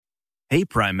Hey,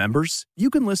 Prime members, you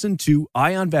can listen to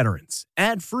Eye on Veterans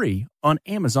ad-free on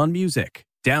Amazon Music.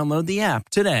 Download the app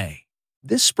today.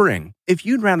 This spring, if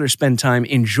you'd rather spend time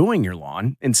enjoying your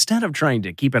lawn instead of trying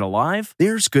to keep it alive,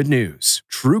 there's good news.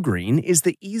 TruGreen is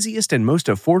the easiest and most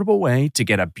affordable way to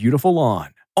get a beautiful lawn.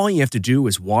 All you have to do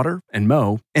is water and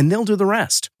mow, and they'll do the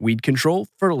rest. Weed control,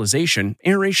 fertilization,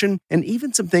 aeration, and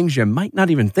even some things you might not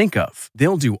even think of.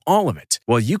 They'll do all of it,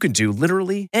 while you can do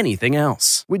literally anything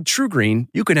else. With TruGreen,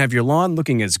 you can have your lawn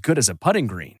looking as good as a putting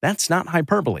green. That's not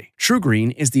hyperbole.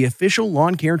 TruGreen is the official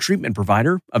lawn care treatment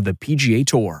provider of the PGA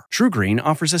Tour. TruGreen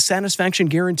offers a satisfaction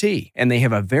guarantee, and they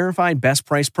have a verified best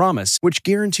price promise, which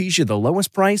guarantees you the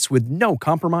lowest price with no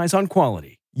compromise on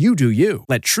quality. You do you.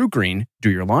 Let TruGreen do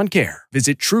your lawn care.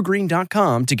 Visit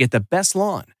TruGreen.com to get the best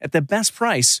lawn at the best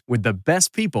price with the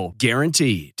best people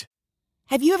guaranteed.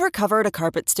 Have you ever covered a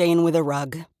carpet stain with a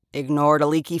rug? Ignored a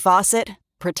leaky faucet?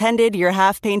 Pretended your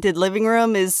half-painted living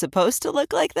room is supposed to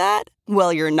look like that?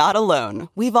 Well, you're not alone.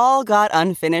 We've all got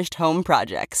unfinished home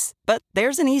projects. But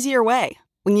there's an easier way.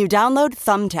 When you download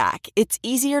Thumbtack, it's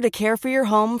easier to care for your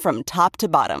home from top to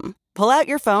bottom. Pull out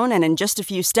your phone and in just a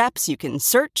few steps, you can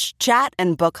search, chat,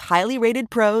 and book highly rated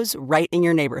pros right in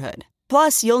your neighborhood.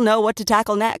 Plus, you'll know what to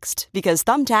tackle next because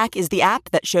Thumbtack is the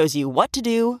app that shows you what to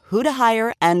do, who to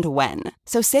hire, and when.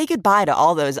 So say goodbye to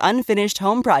all those unfinished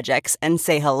home projects and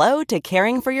say hello to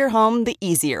caring for your home the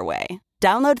easier way.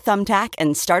 Download Thumbtack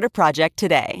and start a project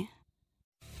today.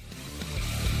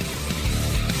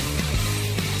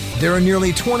 There are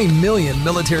nearly 20 million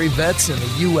military vets in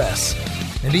the U.S.,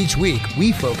 and each week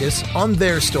we focus on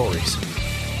their stories.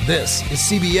 This is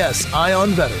CBS Eye on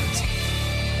Veterans.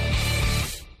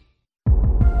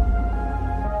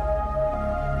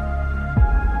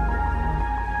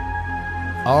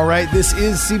 All right, this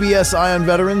is CBS Eye on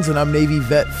Veterans, and I'm Navy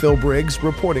vet Phil Briggs,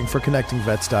 reporting for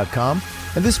ConnectingVets.com.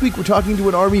 And this week we're talking to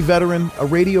an Army veteran, a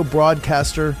radio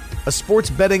broadcaster, a sports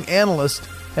betting analyst,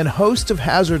 and host of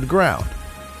Hazard Ground,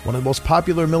 one of the most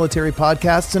popular military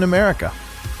podcasts in America.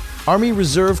 Army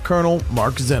Reserve Colonel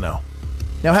Mark Zinno.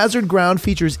 Now, Hazard Ground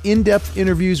features in-depth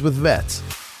interviews with vets.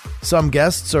 Some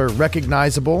guests are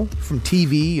recognizable from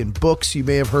TV and books you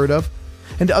may have heard of,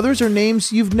 and others are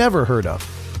names you've never heard of.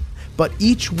 But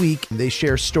each week, they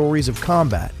share stories of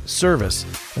combat, service,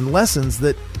 and lessons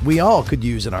that we all could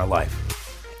use in our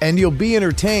life. And you'll be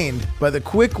entertained by the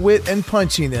quick wit and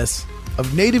punchiness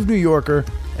of native New Yorker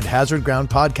and Hazard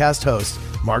Ground podcast host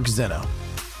Mark Zinno.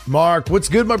 Mark, what's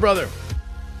good, my brother?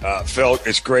 Phil,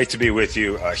 it's great to be with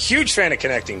you. A huge fan of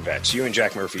Connecting Vets. You and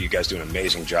Jack Murphy, you guys do an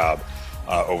amazing job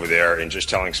over there and just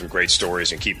telling some great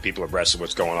stories and keep people abreast of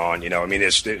what's going on. You know, I mean,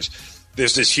 there's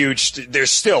this huge, there's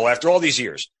still, after all these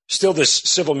years, still this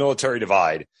civil military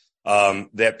divide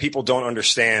that people don't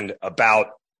understand about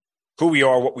who we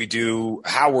are, what we do,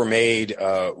 how we're made,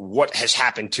 what has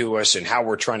happened to us, and how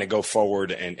we're trying to go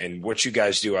forward. And what you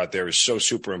guys do out there is so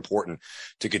super important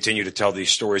to continue to tell these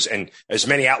stories. And as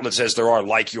many outlets as there are,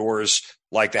 like yours,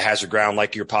 like the Hazard Ground,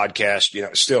 like your podcast, you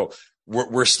know, still,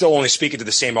 we're still only speaking to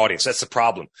the same audience. That's the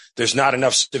problem. There's not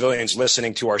enough civilians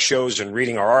listening to our shows and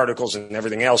reading our articles and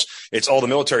everything else. It's all the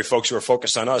military folks who are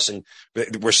focused on us, and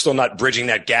we're still not bridging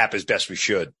that gap as best we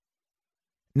should.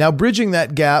 Now, bridging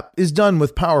that gap is done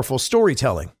with powerful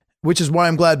storytelling, which is why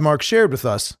I'm glad Mark shared with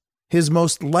us his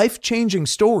most life-changing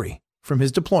story from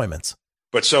his deployments.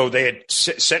 But so they had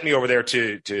sent me over there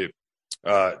to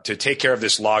take care of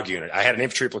this log unit. I had an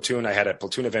infantry platoon, I had a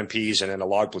platoon of MPs, and then a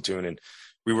log platoon, and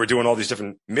we were doing all these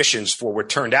different missions for what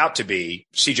turned out to be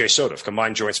CJ SOTF,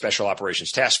 Combined Joint Special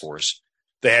Operations Task Force.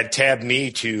 They had tabbed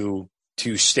me to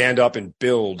stand up and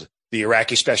build the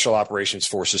Iraqi Special Operations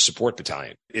Forces Support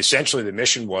Battalion. Essentially, the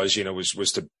mission was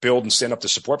to build and stand up the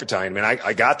support battalion. I mean,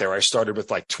 I got there. I started with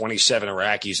like 27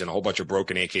 Iraqis and a whole bunch of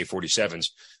broken AK-47s,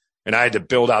 and I had to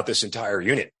build out this entire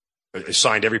unit,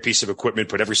 assigned every piece of equipment,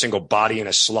 put every single body in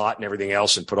a slot and everything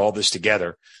else, and put all this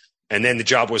together. And then the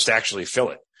job was to actually fill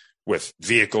it with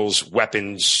vehicles,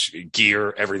 weapons,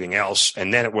 gear, everything else.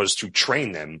 And then it was to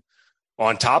train them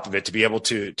on top of it to be able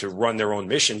to run their own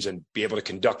missions and be able to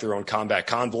conduct their own combat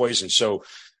convoys. And so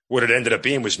what it ended up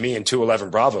being was me and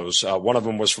 211 Bravos. One of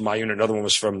them was from my unit. Another one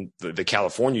was from the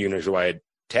California unit who I had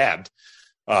tabbed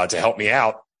to help me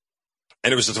out.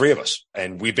 And it was the three of us.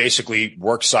 And we basically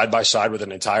worked side by side with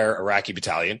an entire Iraqi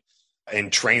battalion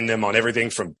and trained them on everything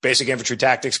from basic infantry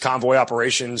tactics, convoy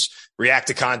operations, react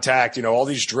to contact, you know, all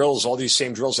these drills, all these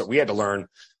same drills that we had to learn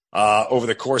over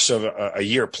the course of a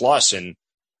year plus. And,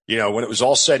 you know, when it was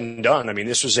all said and done, I mean,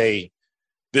 this was a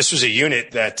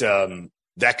unit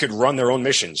that could run their own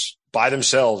missions by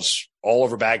themselves all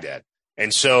over Baghdad.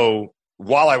 And so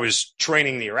while I was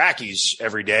training the Iraqis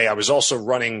every day, I was also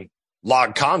running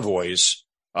log convoys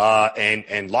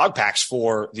and log packs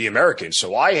for the Americans.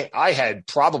 So I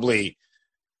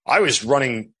was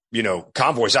running,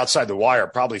 convoys outside the wire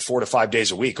probably 4 to 5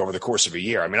 days a week over the course of a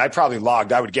year. I mean, I probably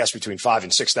logged, I would guess, between 5,000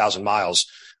 and 6,000 miles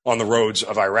on the roads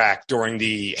of Iraq during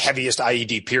the heaviest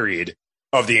IED period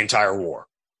of the entire war.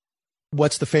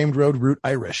 What's the famed road? Route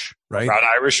Irish, right? Route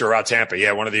Irish or Route Tampa.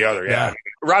 Yeah, one or the other. Yeah.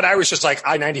 Route Irish is like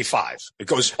I-95. It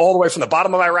goes all the way from the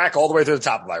bottom of Iraq all the way to the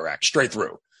top of Iraq, straight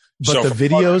through. But the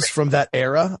videos from that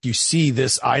era, you see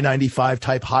this I-95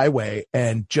 type highway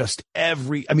and just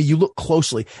you look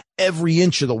closely, every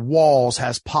inch of the walls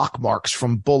has pockmarks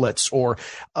from bullets or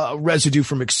residue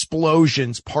from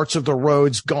explosions, parts of the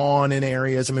roads gone in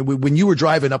areas. I mean, when you were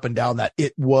driving up and down that,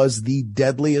 it was the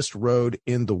deadliest road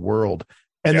in the world.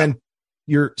 And then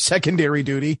your secondary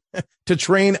duty to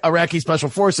train Iraqi special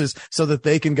forces so that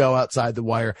they can go outside the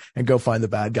wire and go find the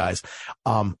bad guys.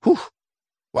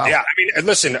 Wow. Yeah. I mean,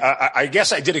 listen, I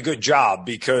guess I did a good job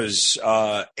because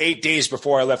 8 days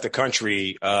before I left the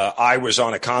country, I was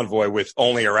on a convoy with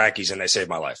only Iraqis and they saved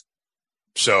my life.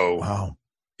 So, wow.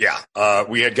 Yeah,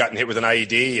 we had gotten hit with an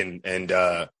IED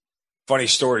and funny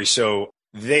story. So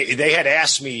they had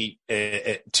asked me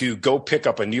to go pick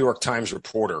up a New York Times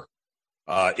reporter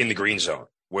in the green zone,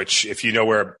 which if you know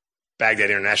where Baghdad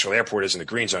International Airport is in the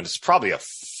green zone, it's probably a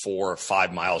 4 or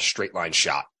 5 mile straight line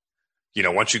shot.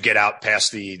 Once you get out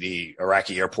past the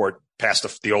Iraqi airport,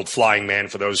 past the old Flying Man,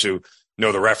 for those who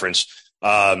know the reference,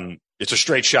 it's a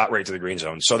straight shot right to the green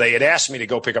zone. So they had asked me to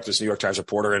go pick up this New York Times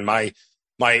reporter, and my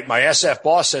SF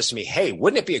boss says to me, "Hey,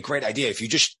 wouldn't it be a great idea if you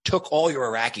just took all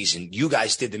your Iraqis and you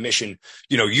guys did the mission,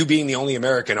 you being the only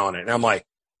American on it?" And I'm like,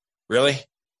 "Really?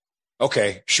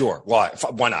 Okay, sure.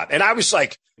 Why not?" And I was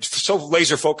like so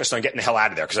laser focused on getting the hell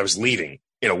out of there because I was leaving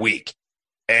in a week.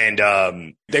 And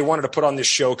they wanted to put on this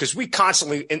show because we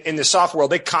constantly, in the soft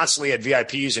world, they constantly had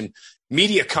VIPs and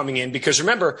media coming in. Because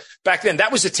remember, back then,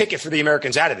 that was the ticket for the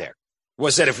Americans out of there,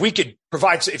 was that if the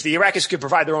Iraqis could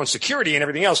provide their own security and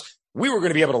everything else, we were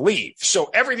going to be able to leave. So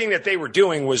everything that they were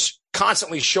doing was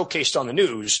constantly showcased on the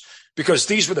news because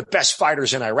these were the best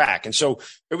fighters in Iraq. And so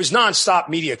it was nonstop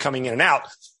media coming in and out.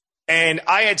 And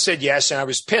I had said yes, and I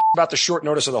was pissed about the short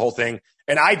notice of the whole thing.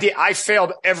 And I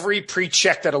failed every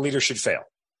pre-check that a leader should fail.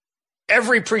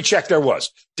 Every pre-check there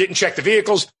was. Didn't check the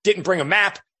vehicles, didn't bring a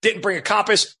map, didn't bring a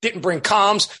compass, didn't bring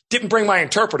comms, didn't bring my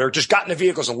interpreter, just got in the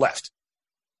vehicles and left.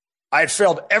 I had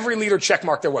failed every leader check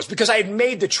mark there was because I had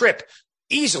made the trip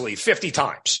easily 50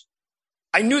 times.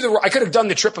 I knew I could have done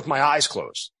the trip with my eyes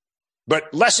closed.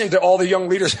 But lesson to all the young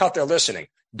leaders out there listening,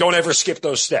 don't ever skip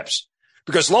those steps.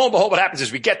 Because lo and behold, what happens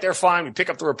is we get there fine, we pick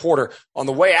up the reporter. On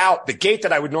the way out, the gate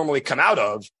that I would normally come out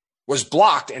of was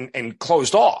blocked and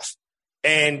closed off.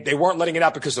 And they weren't letting it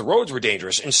out because the roads were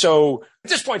dangerous. And so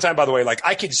at this point in time, by the way,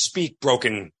 I could speak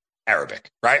broken Arabic,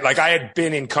 right? I had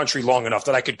been in country long enough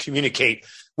that I could communicate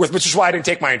with, which is why I didn't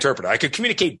take my interpreter. I could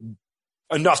communicate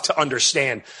enough to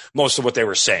understand most of what they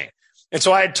were saying. And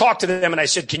so I had talked to them and I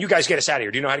said, "Can you guys get us out of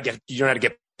here? Do you know how to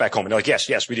get back home?" And they're like,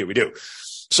 yes, we do.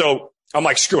 So I'm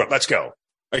like, screw it. Let's go.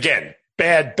 Again,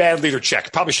 bad leader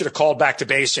check. Probably should have called back to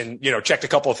base and, checked a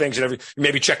couple of things and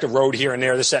maybe checked the road here and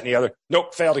there, this, that, and the other.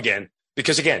 Nope. Failed again.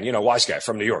 Because again, wise guy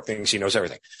from New York, thinks he knows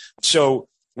everything. So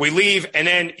we leave, and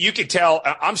then you could tell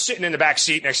I'm sitting in the back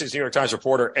seat next to this New York Times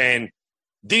reporter, and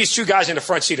these two guys in the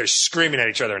front seat are screaming at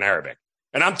each other in Arabic.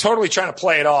 And I'm totally trying to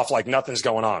play it off like nothing's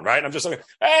going on, right? And I'm just like,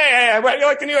 hey, you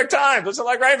like the New York Times? What's it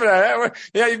like, right?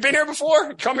 You've been here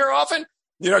before? Come here often?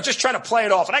 Just trying to play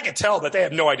it off. And I can tell that they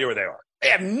have no idea where they are. They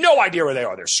have no idea where they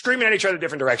are. They're screaming at each other in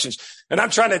different directions. And I'm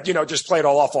trying to, just play it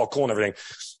all off, all cool and everything.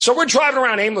 So we're driving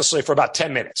around aimlessly for about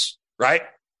 10 minutes. Right.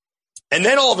 And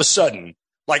then all of a sudden,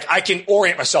 I can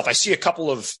orient myself. I see a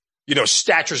couple of,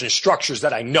 statures and structures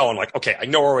that I know. I'm like, okay, I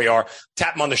know where we are.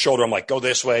 Tap them on the shoulder. I'm like, go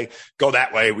this way, go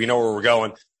that way. We know where we're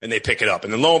going. And they pick it up.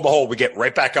 And then lo and behold, we get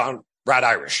right back on Route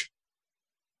Irish.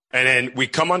 And then we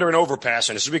come under an overpass.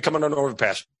 And as we come under an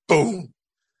overpass, boom,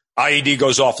 IED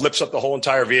goes off, lifts up the whole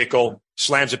entire vehicle,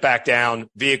 slams it back down.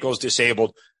 Vehicle's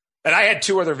disabled. And I had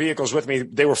 2 other vehicles with me.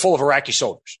 They were full of Iraqi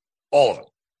soldiers, all of them.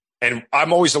 And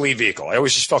I'm always the lead vehicle. I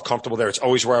always just felt comfortable there. It's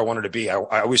always where I wanted to be. I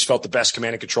always felt the best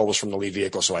command and control was from the lead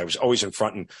vehicle. So I was always in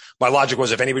front. And my logic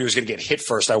was if anybody was going to get hit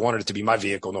first, I wanted it to be my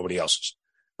vehicle, nobody else's,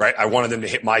 right? I wanted them to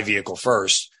hit my vehicle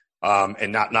first,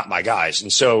 and not my guys.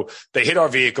 And so they hit our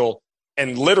vehicle,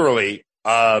 and literally,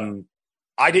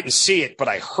 I didn't see it, but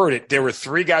I heard it. There were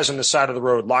 3 guys on the side of the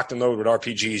road, locked and loaded with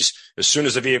RPGs. As soon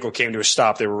as the vehicle came to a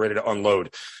stop, they were ready to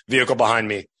unload. Vehicle behind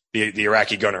me, the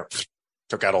Iraqi gunner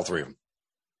took out all 3 of them.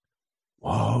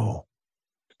 Whoa.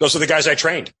 Those are the guys I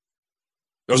trained.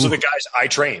 Those are the guys I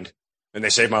trained, and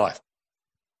they saved my life.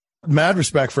 Mad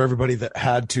respect for everybody that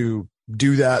had to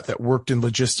do that worked in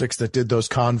logistics, that did those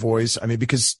convoys. I mean,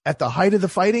 because at the height of the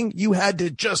fighting, you had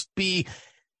to just be,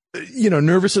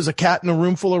 nervous as a cat in a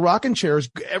room full of rocking chairs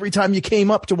every time you came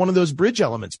up to one of those bridge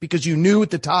elements, because you knew at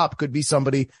the top could be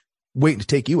somebody waiting to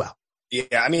take you out.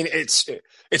 Yeah. I mean, it's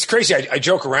crazy. I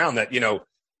joke around that,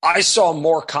 I saw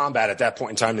more combat at that point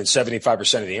in time than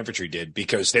 75% of the infantry did,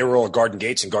 because they were all guarding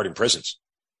gates and guarding prisons.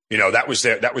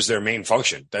 That was their main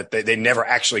function, that they never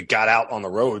actually got out on the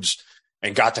roads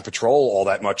and got to patrol all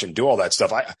that much and do all that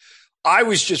stuff. I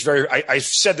was just I've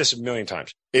said this a million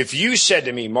times. If you said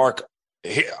to me, Mark,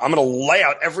 I'm going to lay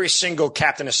out every single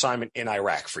captain assignment in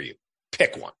Iraq for you,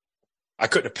 pick one. I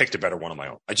couldn't have picked a better one on my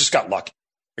own. I just got lucky.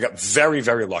 I got very,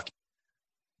 very lucky.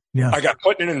 Yeah. I got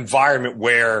put in an environment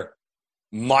where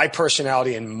my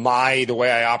personality and the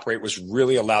way I operate was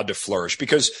really allowed to flourish,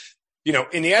 because,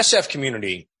 in the SF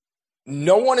community,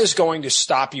 no one is going to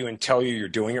stop you and tell you you're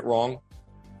doing it wrong.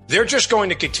 They're just going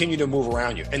to continue to move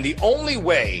around you. And the only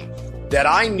way that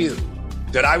I knew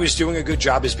that I was doing a good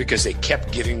job is because they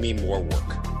kept giving me more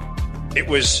work. It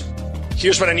was,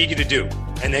 here's what I need you to do,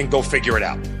 and then go figure it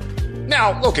out.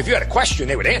 Now, look, if you had a question,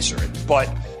 they would answer it. But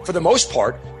for the most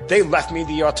part, they left me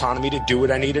the autonomy to do what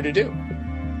I needed to do.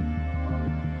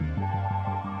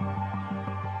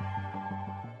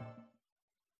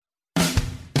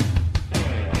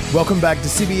 Welcome back to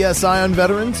CBS Eye on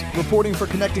Veterans. Reporting for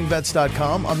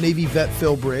ConnectingVets.com, I'm Navy vet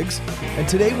Phil Briggs, and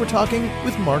today we're talking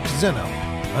with Mark Zinno,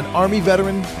 an Army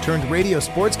veteran turned radio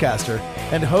sportscaster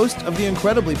and host of the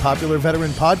incredibly popular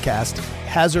veteran podcast,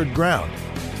 Hazard Ground.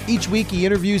 Each week he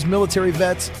interviews military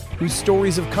vets whose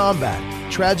stories of combat,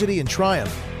 tragedy, and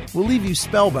triumph will leave you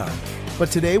spellbound.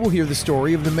 But today we'll hear the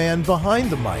story of the man behind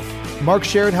the mic. Mark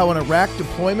shared how an Iraq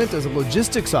deployment as a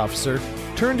logistics officer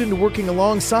turned into working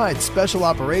alongside special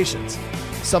operations,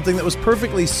 something that was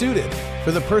perfectly suited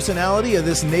for the personality of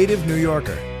this native New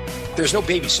Yorker. There's no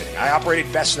babysitting. I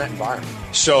operated best in that environment.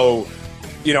 So,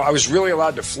 I was really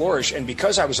allowed to flourish. And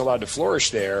because I was allowed to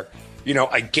flourish there,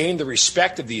 I gained the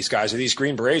respect of these guys, of these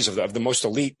Green Berets, of the most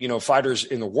elite, fighters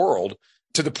in the world,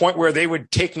 to the point where they would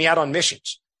take me out on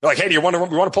missions. They're like, hey, do you want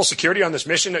to pull security on this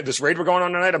mission, this raid we're going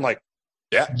on tonight? I'm like,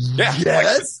 yeah.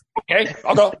 Yes. Like, okay,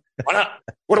 I'll go. Why not?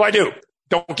 What do I do?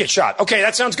 Don't get shot. Okay,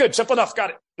 that sounds good. Simple enough. Got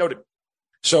it. Noted.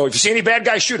 So if you see any bad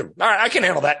guys, shoot them. All right, I can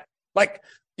handle that.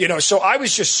 So I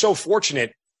was just so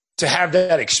fortunate to have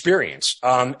that experience.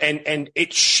 And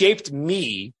it shaped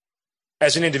me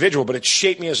as an individual, but it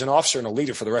shaped me as an officer and a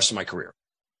leader for the rest of my career.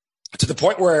 To the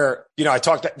point where, I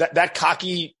talked that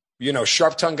cocky,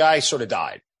 sharp-tongued guy sort of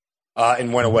died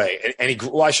and went away. And he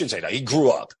grew, well, I shouldn't say that. He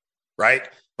grew up, right?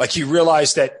 Like, he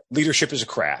realized that leadership is a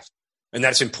craft and that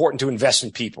it's important to invest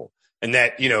in people. And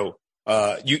that,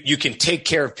 you can take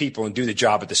care of people and do the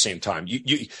job at the same time.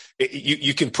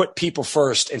 You can put people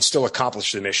first and still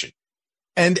accomplish the mission.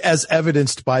 And as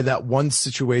evidenced by that one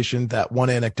situation, that one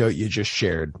anecdote you just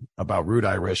shared about Route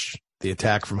Irish, the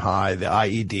attack from high, the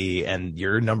IED, and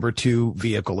your number 2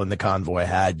 vehicle in the convoy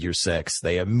had your 6.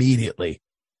 They immediately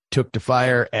took to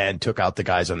fire and took out the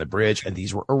guys on the bridge. And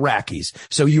these were Iraqis.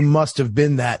 So you must have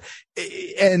been that.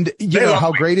 And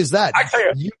how great is that? I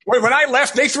tell you, when I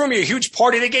left, they threw me a huge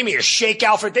party. They gave me a shake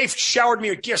outfit. They showered me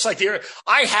with gifts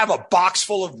I have a box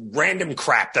full of random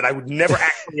crap that I would never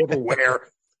actually ever wear.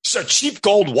 So cheap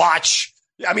gold watch.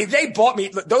 I mean, they bought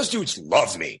me. Those dudes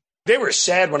loved me. They were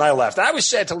sad when I left. I was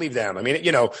sad to leave them. I mean,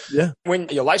 when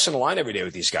your life's on the line every day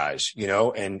with these guys,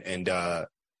 and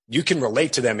you can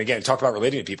relate to them. Again, talk about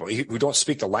relating to people who don't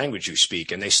speak the language you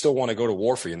speak, and they still want to go to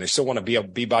war for you, and they still want to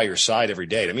be by your side every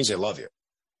day. That means they love you.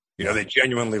 They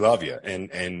genuinely love you.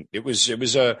 And it was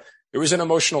an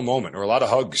emotional moment, or a lot of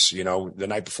hugs, the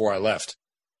night before I left.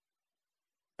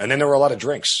 And then there were a lot of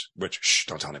drinks, which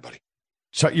don't tell anybody.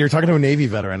 So you're talking to a Navy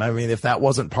veteran. I mean, if that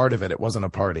wasn't part of it, it wasn't a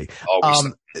party.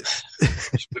 Oh,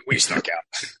 we snuck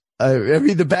out. I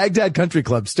mean, the Baghdad Country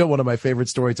Club, still one of my favorite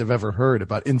stories I've ever heard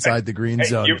about inside the green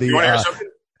zone. You want to hear something?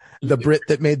 The Brit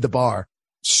that made the bar.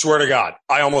 Swear to God,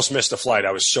 I almost missed a flight.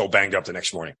 I was so banged up the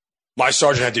next morning. My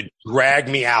sergeant had to drag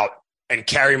me out and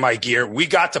carry my gear. We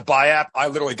got to Bayap. I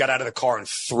literally got out of the car and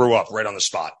threw up right on the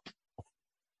spot.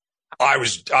 I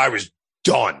was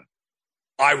done.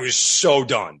 I was so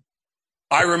done.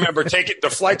 I remember taking the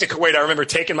flight to Kuwait. I remember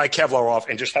taking my Kevlar off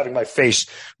and just having my face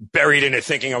buried in it,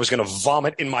 thinking I was going to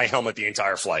vomit in my helmet the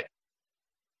entire flight.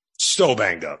 So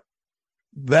banged up.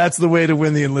 That's the way to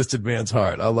win the enlisted man's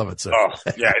heart. I love it, sir. Oh,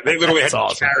 yeah. They literally had to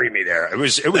awesome. carry me there. It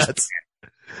was.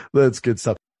 That's good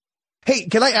stuff. Hey,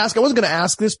 can I ask? I wasn't going to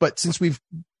ask this, but since we've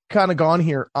kind of gone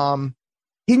here, can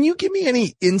you give me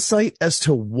any insight as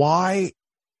to why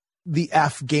the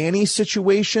Afghani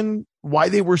situation, why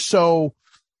they were so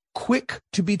quick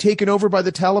to be taken over by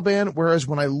the Taliban. Whereas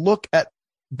when I look at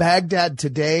Baghdad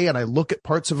today and I look at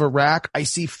parts of Iraq, I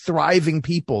see thriving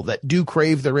people that do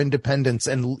crave their independence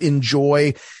and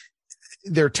enjoy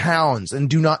their towns and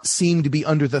do not seem to be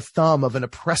under the thumb of an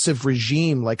oppressive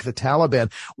regime like the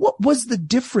Taliban. What was the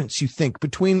difference, you think,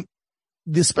 between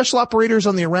the special operators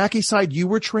on the Iraqi side you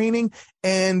were training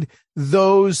and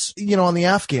those, on the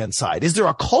Afghan side? Is there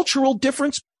a cultural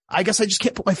difference? I guess I just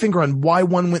can't put my finger on why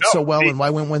one went so well and why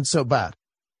one went so bad.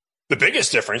 The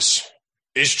biggest difference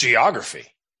is geography.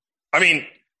 I mean,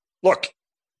 look,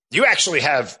 you actually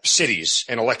have cities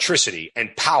and electricity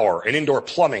and power and indoor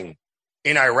plumbing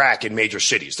in Iraq in major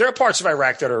cities. There are parts of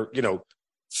Iraq that are,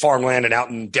 farmland and out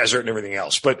in desert and everything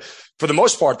else. But for the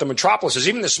most part, the metropolises,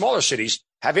 even the smaller cities,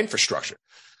 have infrastructure.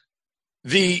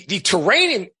 The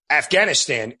terrain in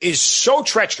Afghanistan is so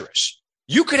treacherous.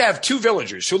 You could have two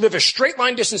villagers who live a straight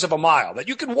line distance of a mile that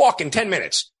you could walk in 10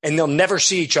 minutes and they'll never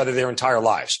see each other their entire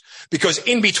lives, because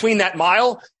in between that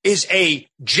mile is a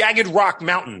jagged rock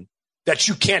mountain that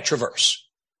you can't traverse.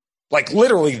 Like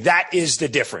literally, that is the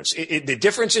difference. The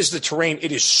difference is the terrain.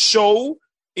 It is so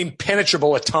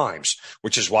impenetrable at times,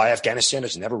 which is why Afghanistan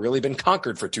has never really been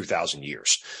conquered for 2,000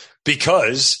 years,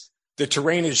 because the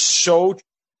terrain is so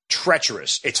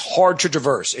treacherous. It's hard to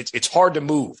traverse. It's hard to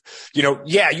move.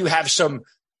 You have some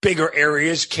bigger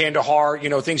areas, Kandahar,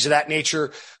 things of that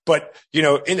nature. But,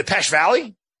 in the Pesh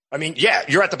Valley, I mean, yeah,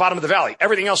 you're at the bottom of the valley.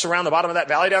 Everything else around the bottom of that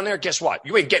valley down there, guess what?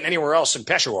 You ain't getting anywhere else in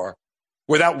Peshawar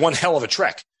without one hell of a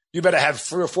trek. You better have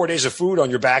 3 or 4 days of food on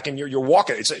your back and you're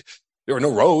walking. There are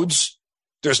no roads.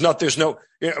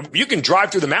 You can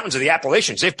drive through the mountains of the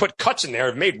Appalachians. They've put cuts in there,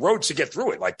 have made roads to get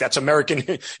through it. Like that's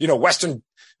American, Western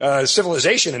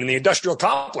civilization and the industrial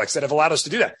complex that have allowed us to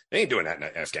do that. They ain't doing that in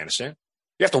Afghanistan.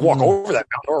 You have to walk over that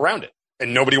mountain or around it.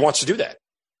 And nobody wants to do that.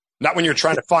 Not when you're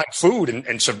trying to find food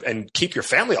and keep your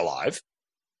family alive.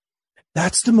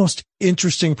 That's the most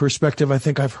interesting perspective I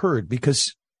think I've heard,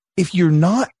 because if you're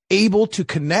not able to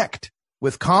connect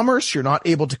with commerce, you're not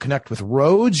able to connect with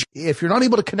roads. If you're not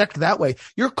able to connect that way,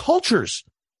 your cultures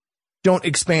don't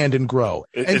expand and grow.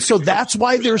 And so that's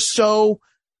why they're so,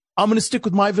 I'm going to stick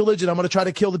with my village and I'm going to try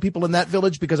to kill the people in that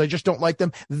village because I just don't like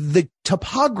them. The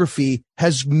topography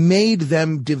has made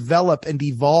them develop and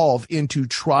evolve into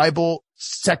tribal,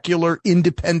 secular,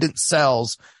 independent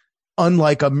cells,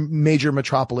 unlike a major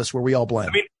metropolis where we all blend.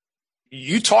 I mean,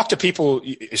 you talk to people,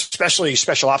 especially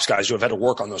special ops guys who have had to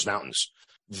work on those mountains.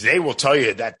 They will tell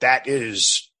you that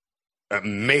is a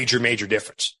major, major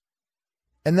difference.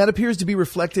 And that appears to be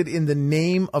reflected in the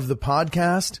name of the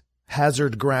podcast,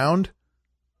 Hazard Ground,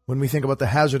 when we think about the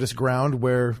hazardous ground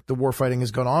where the warfighting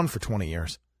has gone on for 20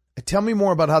 years. Tell me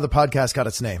more about how the podcast got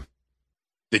its name.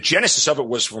 The genesis of it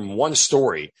was from one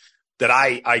story that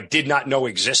I did not know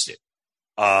existed.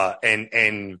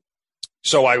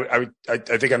 So I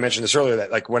think I mentioned this earlier,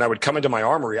 that like when I would come into my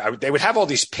armory, they would have all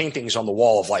these paintings on the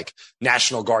wall of like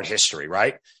National Guard history,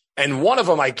 right? And one of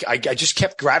them I just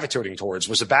kept gravitating towards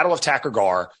was the Battle of Takur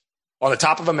Ghar on the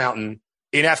top of a mountain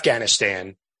in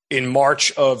Afghanistan in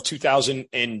March of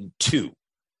 2002.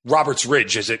 Roberts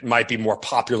Ridge, as it might be more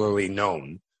popularly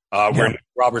known, where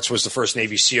Roberts was the first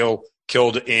Navy SEAL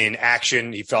killed in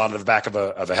action. He fell out of the back of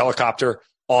a helicopter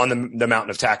on the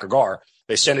mountain of Takur Ghar.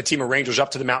 They send a team of Rangers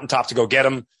up to the mountaintop to go get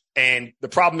him. And the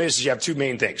problem is you have two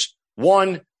main things.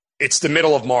 One, it's the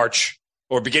middle of March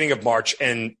or beginning of March,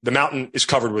 and the mountain is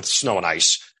covered with snow and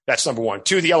ice. That's number one.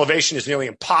 Two, the elevation is nearly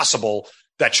impossible.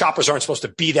 That choppers aren't supposed to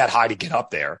be that high to get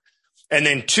up there. And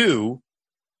then two,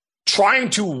 trying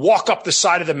to walk up the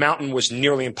side of the mountain was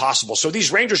nearly impossible. So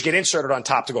these Rangers get inserted on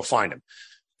top to go find him.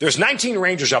 There's 19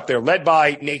 Rangers up there led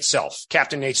by Nate Self,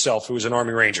 Captain Nate Self, who was an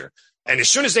Army Ranger. And as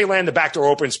soon as they land, the back door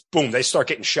opens, boom, they start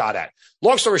getting shot at.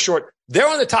 Long story short, they're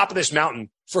on the top of this mountain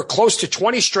for close to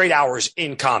 20 straight hours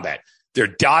in combat. They're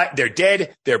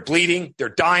dead, they're bleeding, they're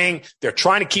dying, they're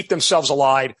trying to keep themselves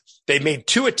alive. They made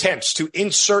 2 attempts to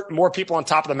insert more people on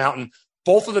top of the mountain.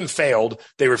 Both of them failed.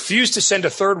 They refused to send a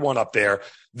third one up there.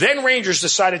 Then Rangers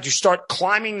decided to start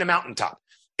climbing the mountaintop.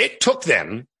 It took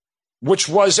them, which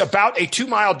was about a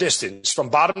 2-mile distance from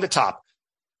bottom to top,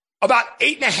 about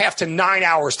 8.5 to 9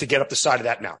 hours to get up the side of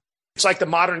that mountain. It's like the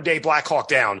modern day Black Hawk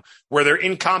Down, where they're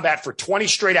in combat for 20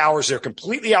 straight hours. They're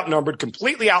completely outnumbered,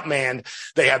 completely outmanned.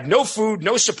 They have no food,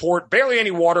 no support, barely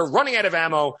any water, running out of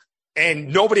ammo. And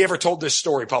nobody ever told this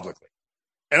story publicly.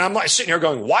 And I'm like sitting here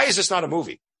going, why is this not a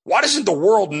movie? Why doesn't the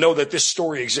world know that this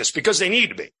story exists? Because they need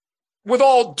to be. With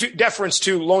all deference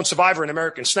to Lone Survivor and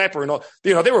American Sniper and all,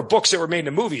 there were books that were made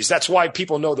into movies. That's why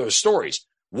people know those stories.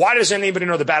 Why does anybody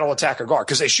know the Battle of Takur Ghar?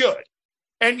 Because they should.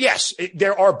 And yes,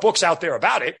 there are books out there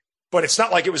about it, but it's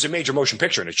not like it was a major motion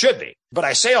picture, and it should be. But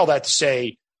I say all that to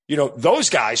say, those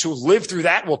guys who lived through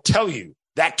that will tell you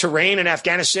that terrain in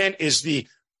Afghanistan is the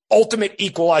ultimate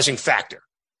equalizing factor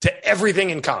to everything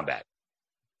in combat.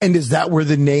 And is that where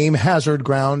the name Hazard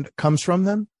Ground comes from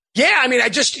then? Yeah. I mean, I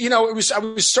just, I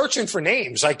was searching for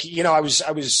names. Like, I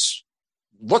was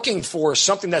looking for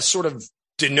something that sort of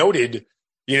denoted,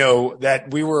 that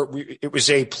it was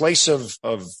a place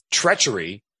of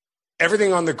treachery.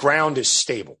 Everything on the ground is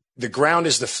stable. The ground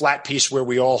is the flat piece where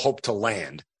we all hope to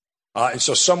land. And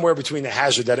so somewhere between the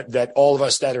hazard that all of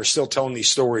us that are still telling these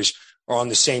stories are on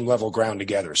the same level ground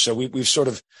together. So we've sort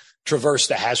of traversed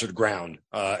the hazard ground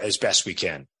as best we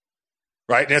can.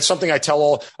 Right. And it's something I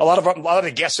tell a lot of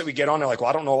the guests that we get on. They're like, well,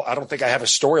 I don't know. I don't think I have a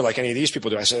story like any of these people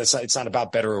do. I said, it's not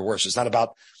about better or worse.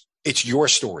 It's your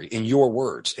story in your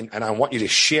words. And I want you to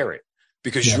share it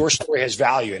because your story has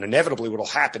value. And inevitably what will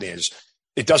happen is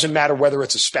it doesn't matter whether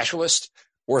it's a specialist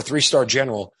or a 3-star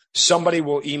general. Somebody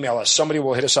will email us. Somebody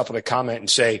will hit us up with a comment and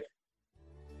say,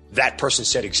 that person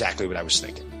said exactly what I was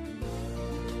thinking.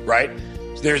 Right.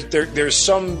 There's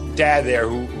some dad there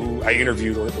who I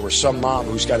interviewed or some mom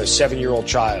who's got a 7-year-old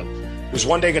child who's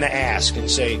one day going to ask and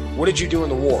say, what did you do in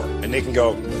the war? And they can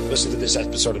go listen to this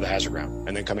episode of The Hazard Ground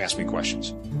and then come ask me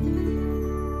questions.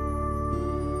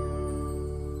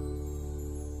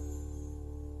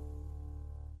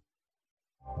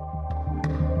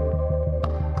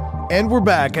 And we're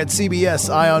back at CBS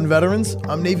Eye on Veterans.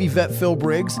 I'm Navy vet Phil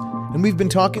Briggs, and we've been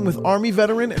talking with Army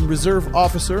veteran and Reserve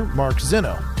Officer Mark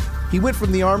Zinno. He went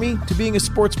from the Army to being a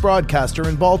sports broadcaster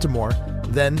in Baltimore,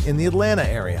 then in the Atlanta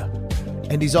area.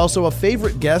 And he's also a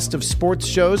favorite guest of sports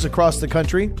shows across the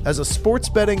country as a sports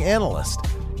betting analyst.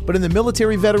 But in the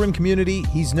military veteran community,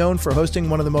 he's known for hosting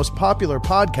one of the most popular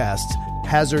podcasts,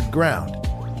 Hazard Ground.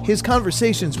 His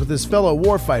conversations with his fellow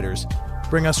warfighters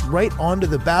bring us right onto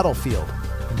the battlefield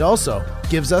and also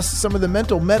gives us some of the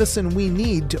mental medicine we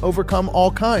need to overcome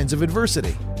all kinds of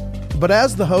adversity. But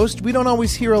as the host, we don't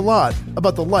always hear a lot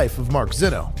about the life of Mark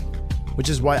Zinno, which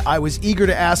is why I was eager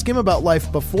to ask him about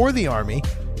life before the Army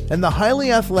and the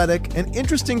highly athletic and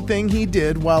interesting thing he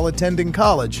did while attending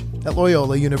college at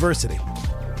Loyola University.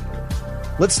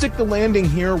 Let's stick the landing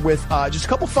here with just a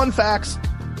couple fun facts.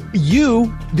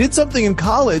 You did something in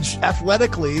college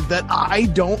athletically that I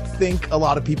don't think a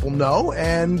lot of people know.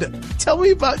 And tell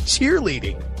me about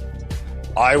cheerleading.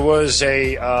 I was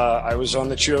on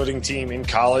the cheerleading team in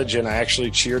college, and I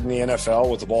actually cheered in the NFL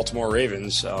with the Baltimore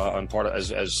Ravens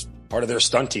as part of their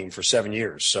stunt team for 7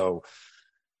 years. So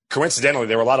coincidentally,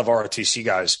 there were a lot of ROTC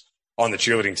guys on the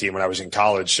cheerleading team when I was in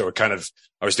college. So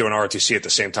I was doing ROTC at the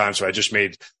same time. So I just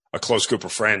made a close group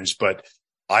of friends, but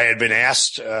I had been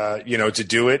asked, to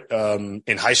do it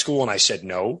in high school, and I said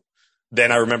no.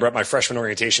 Then I remember at my freshman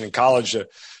orientation in college,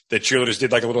 the cheerleaders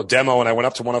did like a little demo, and I went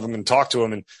up to one of them and talked to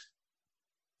him and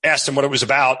asked him what it was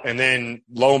about. And then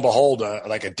lo and behold,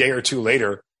 like a day or two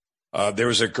later, there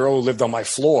was a girl who lived on my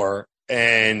floor,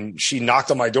 and she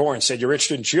knocked on my door and said, "You're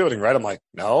interested in cheerleading, right?" I'm like,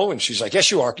 "No." And she's like, "Yes,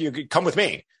 you are. You come with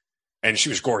me." And she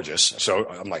was gorgeous. So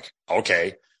I'm like,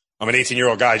 okay. I'm an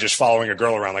 18-year-old guy just following a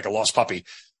girl around like a lost puppy.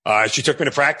 She took me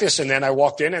to practice, and then I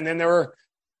walked in, and then there were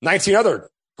 19 other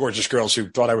gorgeous girls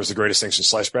who thought I was the greatest thing since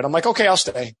sliced bread. I'm like, okay, I'll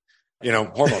stay.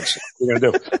 Hormones. What are you going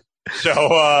to do? So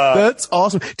that's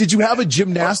awesome. Did you have a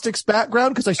gymnastics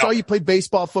background? Because I saw you played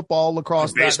baseball, football,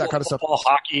 lacrosse, that kind of stuff. Football,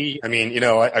 hockey. I mean,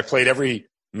 I played every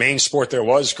main sport there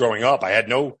was growing up. I had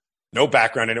no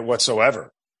background in it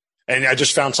whatsoever. And I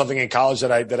just found something in college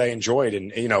that I enjoyed,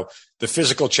 and the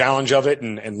physical challenge of it,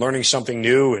 and learning something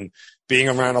new, and being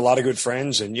around a lot of good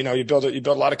friends, and you build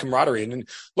a lot of camaraderie. And then,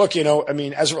 look,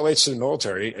 as it relates to the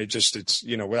military, it's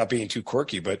without being too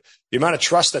quirky, but the amount of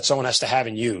trust that someone has to have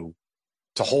in you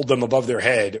to hold them above their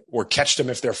head or catch them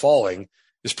if they're falling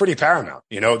is pretty paramount.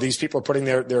 These people are putting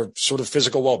their sort of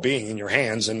physical well-being in your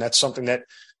hands, and that's something that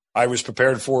I was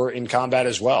prepared for in combat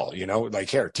as well. Like,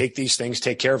 here, take these things,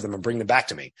 take care of them, and bring them back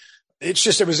to me. It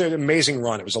was an amazing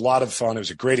run. It was a lot of fun. It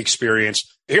was a great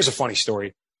experience. Here's a funny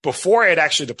story. Before I had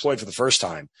actually deployed for the first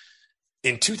time,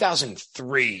 in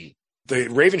 2003, the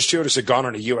Ravens cheerleaders had gone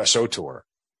on a USO tour,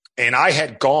 and I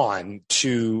had gone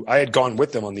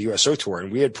with them on the USO tour,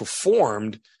 and we had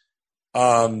performed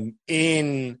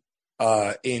in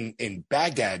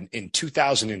Baghdad in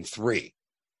 2003,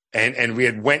 and we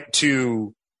had went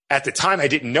to, at the time I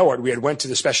didn't know it, we had went to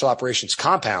the Special Operations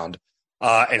compound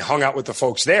and hung out with the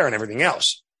folks there and everything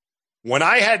else. When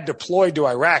I had deployed to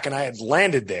Iraq and I had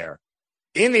landed there,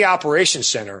 in the operations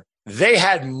center, they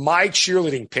had my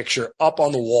cheerleading picture up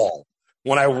on the wall.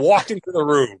 When I walked into the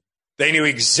room, they knew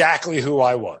exactly who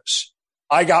I was.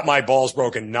 I got my balls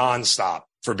broken nonstop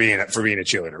for being a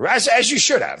cheerleader, as you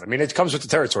should have. I mean, it comes with the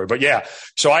territory. But yeah,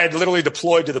 so I had literally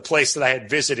deployed to the place that I had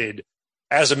visited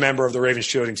as a member of the Ravens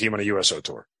cheerleading team on a USO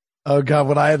tour. Oh God,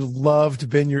 what I had loved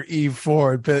been your Eve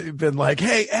Ford, been like,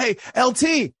 hey,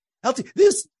 LT,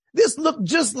 this looked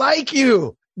just like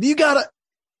you. You gotta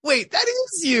wait. That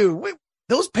is you. Wait,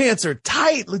 those pants are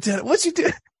tight, Lieutenant. What you do?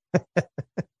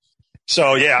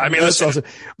 So yeah, I mean, listen. Awesome.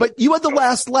 But you had the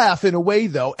last laugh in a way,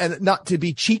 though, and not to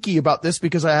be cheeky about this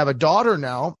because I have a daughter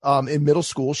now, in middle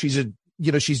school. She's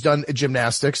done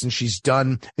gymnastics and she's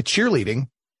done cheerleading,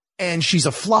 and she's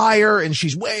a flyer and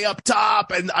she's way up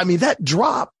top. And I mean, that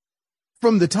drop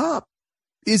from the top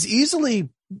is easily,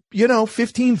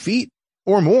 15 feet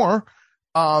or more.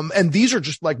 And these are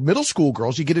just like middle school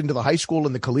girls. You get into the high school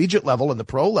and the collegiate level and the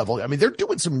pro level. I mean, they're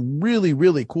doing some really,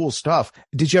 really cool stuff.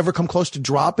 Did you ever come close to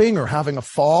dropping or having a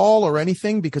fall or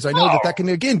anything? Because I know that can,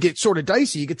 again, get sort of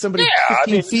dicey. You get somebody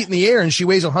 15 feet in the air and she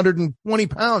weighs 120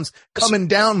 pounds coming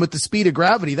down with the speed of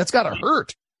gravity. That's got to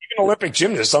hurt. Even Olympic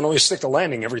gymnasts don't always stick the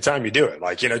landing every time you do it.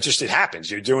 Like, just it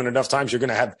happens. You're doing enough times, you're going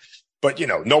to have. But,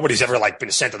 nobody's ever been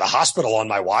sent to the hospital on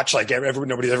my watch. Like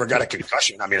nobody's ever got a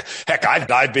concussion. I mean, heck,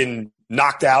 I've been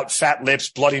knocked out, fat lips,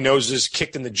 bloody noses,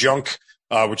 kicked in the junk,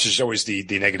 which is always the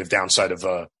negative downside of,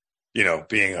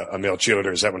 being a male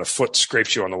cheerleader is that when a foot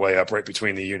scrapes you on the way up right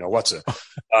between the,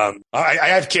 I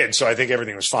have kids, so I think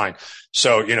everything was fine.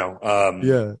 So,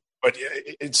 yeah, but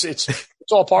it's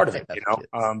all part of it,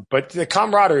 but the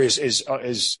camaraderie is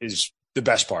the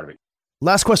best part of it.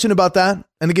 Last question about that.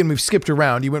 And again, we've skipped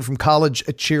around. You went from college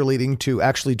at cheerleading to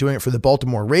actually doing it for the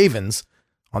Baltimore Ravens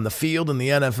on the field in the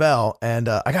NFL. And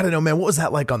I got to know, man, what was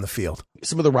that like on the field?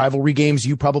 Some of the rivalry games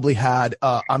you probably had.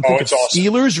 I'm thinking awesome.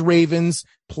 Steelers, Ravens,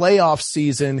 playoff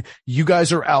season. You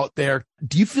guys are out there.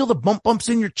 Do you feel the bumps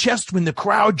in your chest when the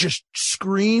crowd just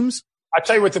screams? I'll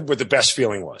tell you what the best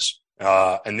feeling was.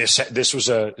 And this was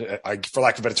for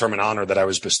lack of a better term, an honor that I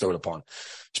was bestowed upon.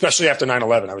 Especially after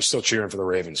 9/11, I was still cheering for the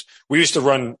Ravens. We used to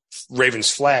run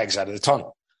Ravens flags out of the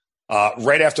tunnel.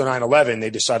 Right after 9/11, they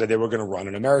decided they were going to run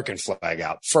an American flag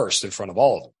out first in front of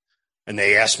all of them. And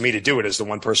they asked me to do it as the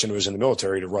one person who was in the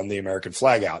military to run the American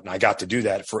flag out. And I got to do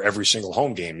that for every single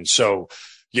home game. And so,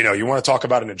 you want to talk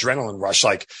about an adrenaline rush.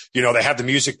 Like, they have the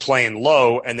music playing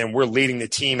low and then we're leading the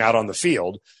team out on the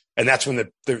field. And that's when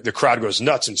the crowd goes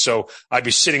nuts. And so I'd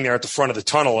be sitting there at the front of the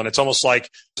tunnel and it's almost like,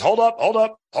 hold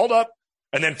up.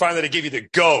 And then finally they give you the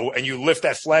go and you lift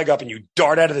that flag up and you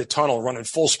dart out of the tunnel running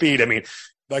full speed. I mean,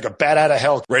 like a bat out of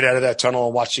hell, right out of that tunnel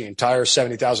and watch the entire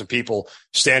 70,000 people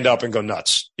stand up and go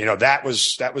nuts. That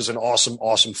was an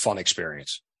awesome, fun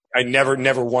experience. I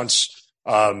never once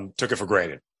took it for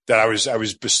granted that I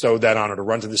was bestowed that honor to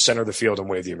run to the center of the field and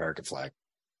wave the American flag.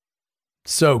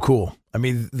 So cool. I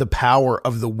mean, the power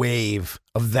of the wave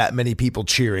of that many people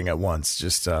cheering at once.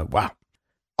 Just, wow.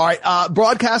 All right.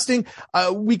 Broadcasting.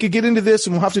 We could get into this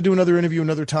and we'll have to do another interview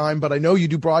another time, but I know you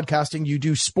do broadcasting. You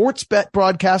do sports bet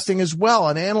broadcasting as well.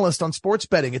 An analyst on sports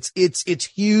betting. It's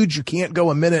huge. You can't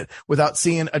go a minute without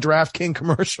seeing a DraftKings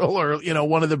commercial or,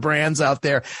 one of the brands out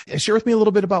there. Share with me a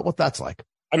little bit about what that's like.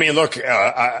 I mean, look,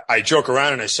 I joke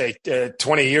around and I say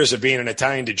 20 years of being an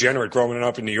Italian degenerate growing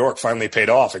up in New York finally paid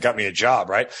off. It got me a job,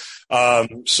 right?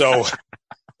 So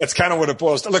that's kind of what it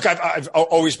boils down. Look, I've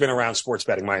always been around sports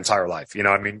betting my entire life.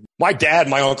 I mean, my dad,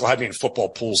 my uncle had me in football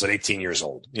pools at 18 years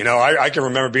old. I can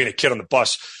remember being a kid on the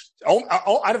bus.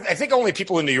 I think only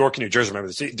people in New York and New Jersey remember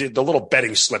this. The little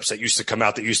betting slips that used to come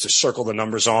out that used to circle the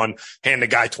numbers on, hand the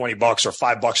guy $20 or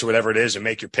 $5 or whatever it is and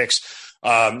make your picks.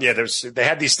 They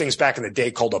had these things back in the day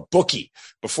called a bookie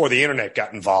before the internet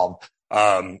got involved.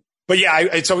 But yeah,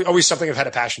 it's always something I've had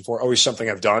a passion for, always something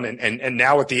I've done. And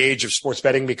now at the age of sports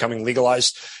betting becoming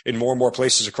legalized in more and more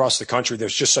places across the country,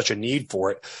 there's just such a need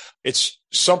for it. It's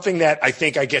something that I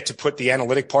think I get to put the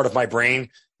analytic part of my brain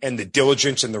and the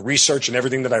diligence and the research and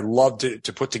everything that I love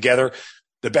to put together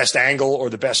the best angle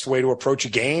or the best way to approach a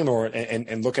game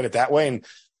and look at it that way. And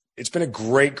it's been a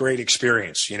great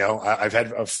experience. I've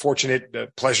had a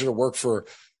fortunate pleasure to work for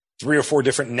 3 or 4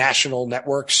 different national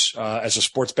networks as a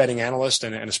sports betting analyst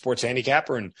and a sports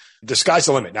handicapper, and the sky's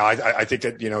the limit. Now, I think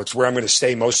that, it's where I'm going to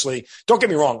stay mostly. Don't get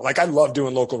me wrong. Like, I love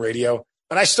doing local radio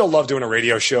and I still love doing a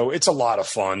radio show. It's a lot of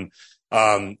fun.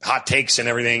 Hot takes and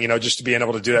everything, just to being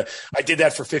able to do that. I did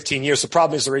that for 15 years. The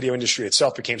problem is the radio industry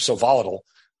itself became so volatile,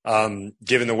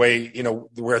 given the way,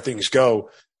 where things go,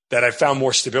 that I found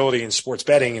more stability in sports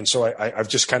betting. And so I've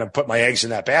just kind of put my eggs in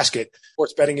that basket.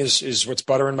 Sports betting is what's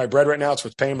buttering my bread right now. It's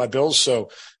what's paying my bills. So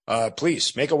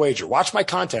please make a wager. Watch my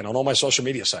content on all my social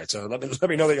media sites. Let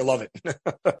me know that you love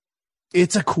it.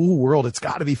 It's a cool world. It's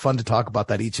got to be fun to talk about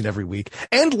that each and every week.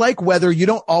 And like weather, you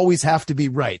don't always have to be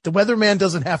right. The weatherman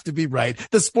doesn't have to be right.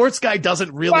 The sports guy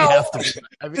doesn't really have to be right.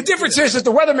 I mean, the difference is that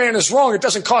the weatherman is wrong. It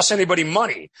doesn't cost anybody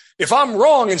money. If I'm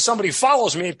wrong and somebody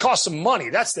follows me, it costs them money.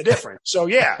 That's the difference. So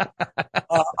yeah,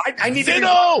 I need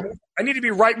to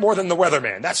be right more than the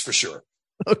weatherman. That's for sure.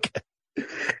 Okay.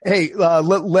 Hey,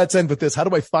 let's end with this. How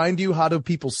do I find you? How do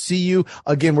people see you?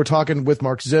 Again, we're talking with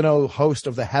Mark Zinno, host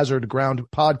of the Hazard Ground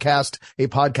podcast, a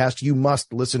podcast you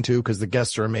must listen to because the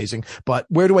guests are amazing. But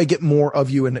where do I get more of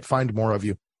you and find more of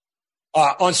you?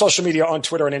 On social media, on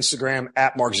Twitter and Instagram,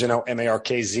 at Mark Zinno,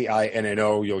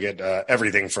 MarkZinno. You'll get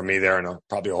everything from me there and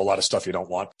probably a whole lot of stuff you don't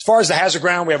want. As far as the Hazard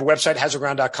Ground, we have a website,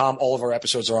 hazardground.com. All of our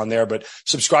episodes are on there, but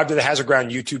subscribe to the Hazard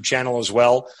Ground YouTube channel as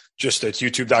well. Just it's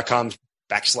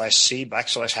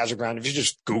youtube.com/C/Hazard Ground. If you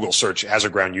just Google search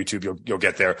Hazard Ground YouTube, you'll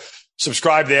get there.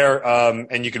 Subscribe there,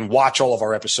 and you can watch all of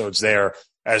our episodes there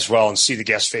as well and see the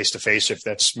guests face to face if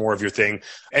that's more of your thing.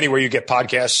 Anywhere you get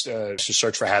podcasts, just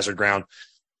search for Hazard Ground.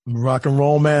 Rock and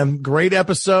roll, man. Great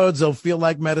episodes. They'll feel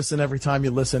like medicine every time you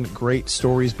listen. Great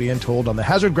stories being told on the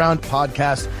Hazard Ground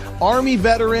podcast. Army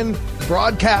veteran,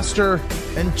 broadcaster,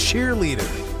 and cheerleader,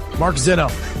 Mark Zinno.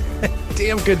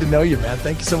 Damn good to know you, man.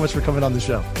 Thank you so much for coming on the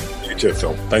show. You too,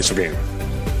 Phil. Thanks for being here.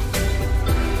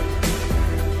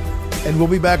 And we'll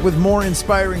be back with more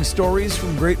inspiring stories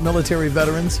from great military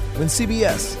veterans when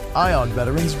CBS Eye on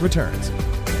Veterans returns.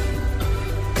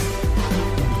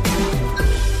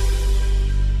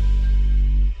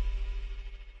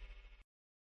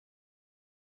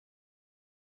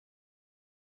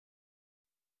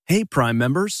 Hey, Prime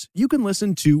members, you can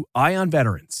listen to Eye on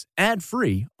Veterans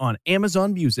ad-free on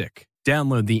Amazon Music.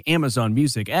 Download the Amazon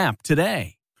Music app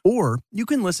today. Or you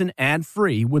can listen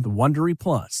ad-free with Wondery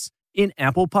Plus in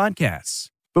Apple Podcasts.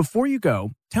 Before you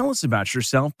go, tell us about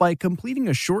yourself by completing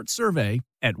a short survey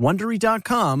at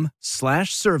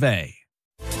Wondery.com/survey.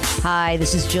 Hi,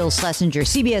 this is Jill Schlesinger,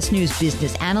 CBS News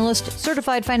business analyst,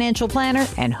 certified financial planner,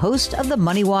 and host of the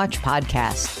Money Watch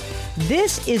podcast.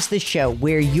 This is the show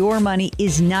where your money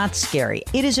is not scary.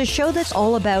 It is a show that's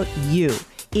all about you.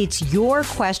 It's your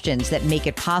questions that make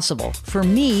it possible for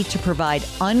me to provide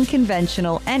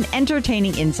unconventional and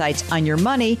entertaining insights on your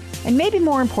money and maybe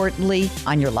more importantly,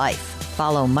 on your life.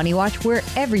 Follow Money Watch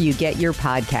wherever you get your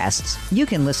podcasts. You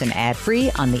can listen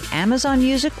ad-free on the Amazon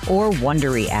Music or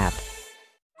Wondery app.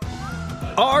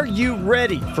 Are you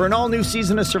ready for an all-new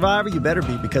season of Survivor? You better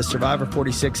be, because Survivor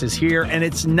 46 is here, and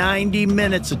it's 90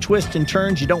 minutes of twists and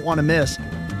turns you don't want to miss.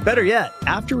 Better yet,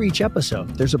 after each episode,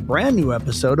 there's a brand new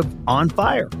episode of On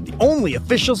Fire, the only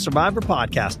official Survivor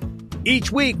podcast.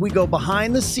 Each week, we go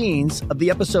behind the scenes of the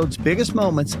episode's biggest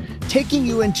moments, taking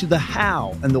you into the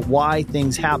how and the why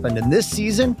things happened. And this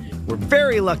season, we're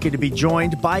very lucky to be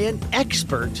joined by an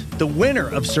expert, the winner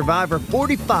of Survivor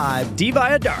 45, Dee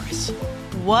Valladares.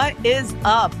 What is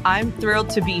up? I'm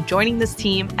thrilled to be joining this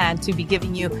team and to be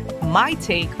giving you my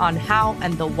take on how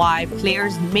and the why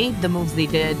players made the moves they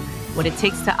did, what it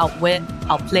takes to outwit,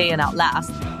 outplay, and outlast,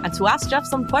 and to ask Jeff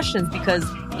some questions, because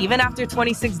even after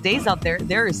 26 days out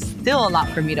there is still a lot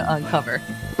for me to uncover.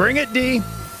 Bring it, Dee.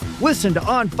 Listen to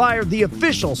On Fire, the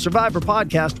official Survivor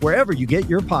podcast, wherever you get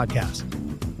your podcasts.